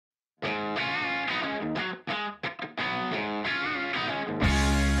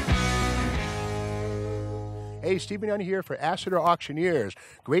Hey, Stephen Young here for Assiter Auctioneers.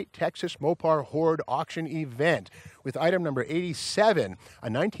 Great Texas Mopar Horde auction event with item number 87, a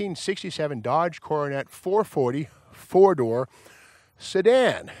 1967 Dodge Coronet 440 four-door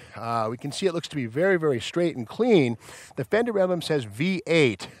sedan. We can see it looks to be very, very straight and clean. The fender emblem says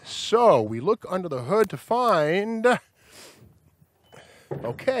V8. So we look under the hood to find...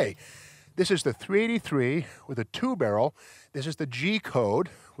 Okay, this is the 383 with a two-barrel. This is the G code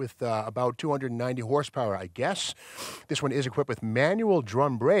with about 290 horsepower, I guess. This one is equipped with manual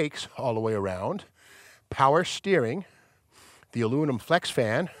drum brakes all the way around, power steering, the aluminum flex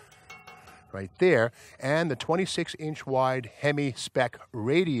fan right there, and the 26-inch wide Hemi spec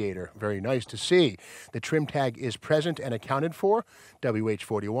radiator. Very nice to see. The trim tag is present and accounted for,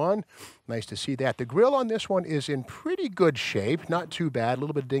 WH41. Nice to see that. The grille on this one is in pretty good shape, not too bad, a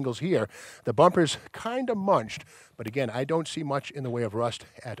little bit of dingles here. The bumper's kind of munched, but again, I don't see much in the way of rust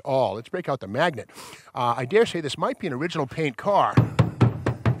at all. Let's break out the magnet. I dare say this might be an original paint car.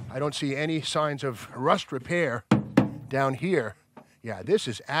 I don't see any signs of rust repair down here. Yeah, this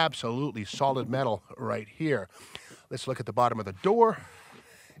is absolutely solid metal right here. Let's look at the bottom of the door.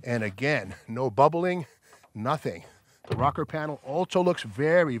 And again, no bubbling, nothing. The rocker panel also looks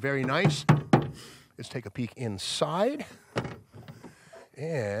very, very nice. Let's take a peek inside.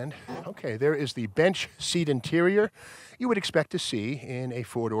 And, okay, there is the bench seat interior you would expect to see in a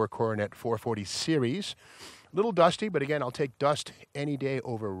four-door Coronet 440 series. A little dusty, but again, I'll take dust any day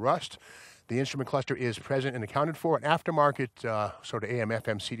over rust. The instrument cluster is present and accounted for. An aftermarket sort of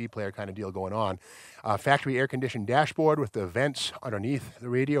AM/FM CD player kind of deal going on. Factory air-conditioned dashboard with the vents underneath the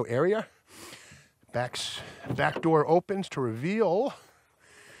radio area. Back door opens to reveal,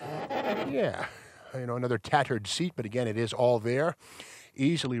 yeah, you know, another tattered seat, but again, it is all there.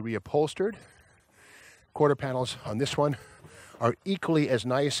 Easily reupholstered. Quarter panels on this one are equally as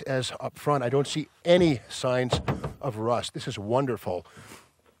nice as up front. I don't see any signs of rust. This is wonderful.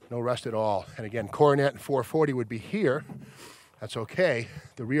 No rust at all. And again, Coronet 440 would be here. That's okay.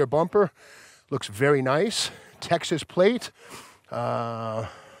 The rear bumper looks very nice. Texas plate.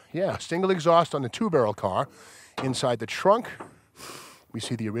 Yeah, single exhaust on the two-barrel car. Inside the trunk, we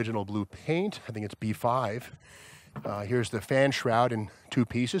see the original blue paint. I think it's B5. Here's the fan shroud in two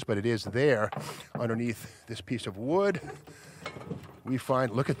pieces, but it is there underneath this piece of wood. We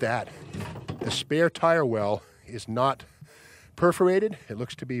find, look at that. The spare tire well is not perforated. It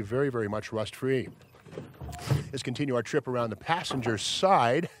looks to be very, very much rust-free. Let's continue our trip around the passenger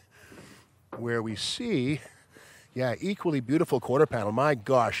side where we see, yeah, equally beautiful quarter panel. My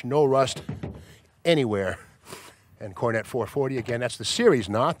gosh, no rust anywhere. And Coronet 440, again, that's the series,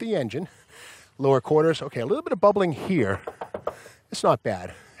 not the engine. Lower quarters, okay, a little bit of bubbling here. It's not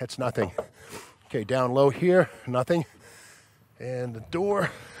bad. That's nothing. Okay, down low here, nothing. And the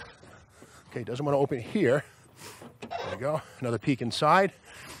door, okay, doesn't want to open here. There we go. Another peek inside.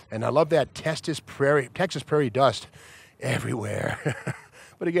 And I love that Texas prairie dust everywhere.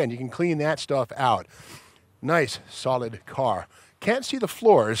 But again, you can clean that stuff out. Nice, solid car. Can't see the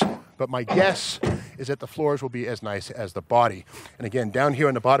floors, but my guess is that the floors will be as nice as the body. And again, down here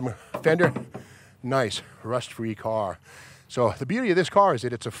on the bottom fender, nice, rust-free car. So the beauty of this car is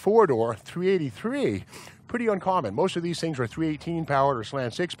that it's a four-door 383. Pretty uncommon. Most of these things are 318 powered or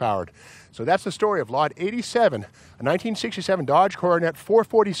slant 6 powered. So that's the story of Lot 87, a 1967 Dodge Coronet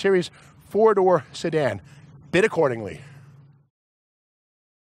 440 series four-door sedan. Bid accordingly.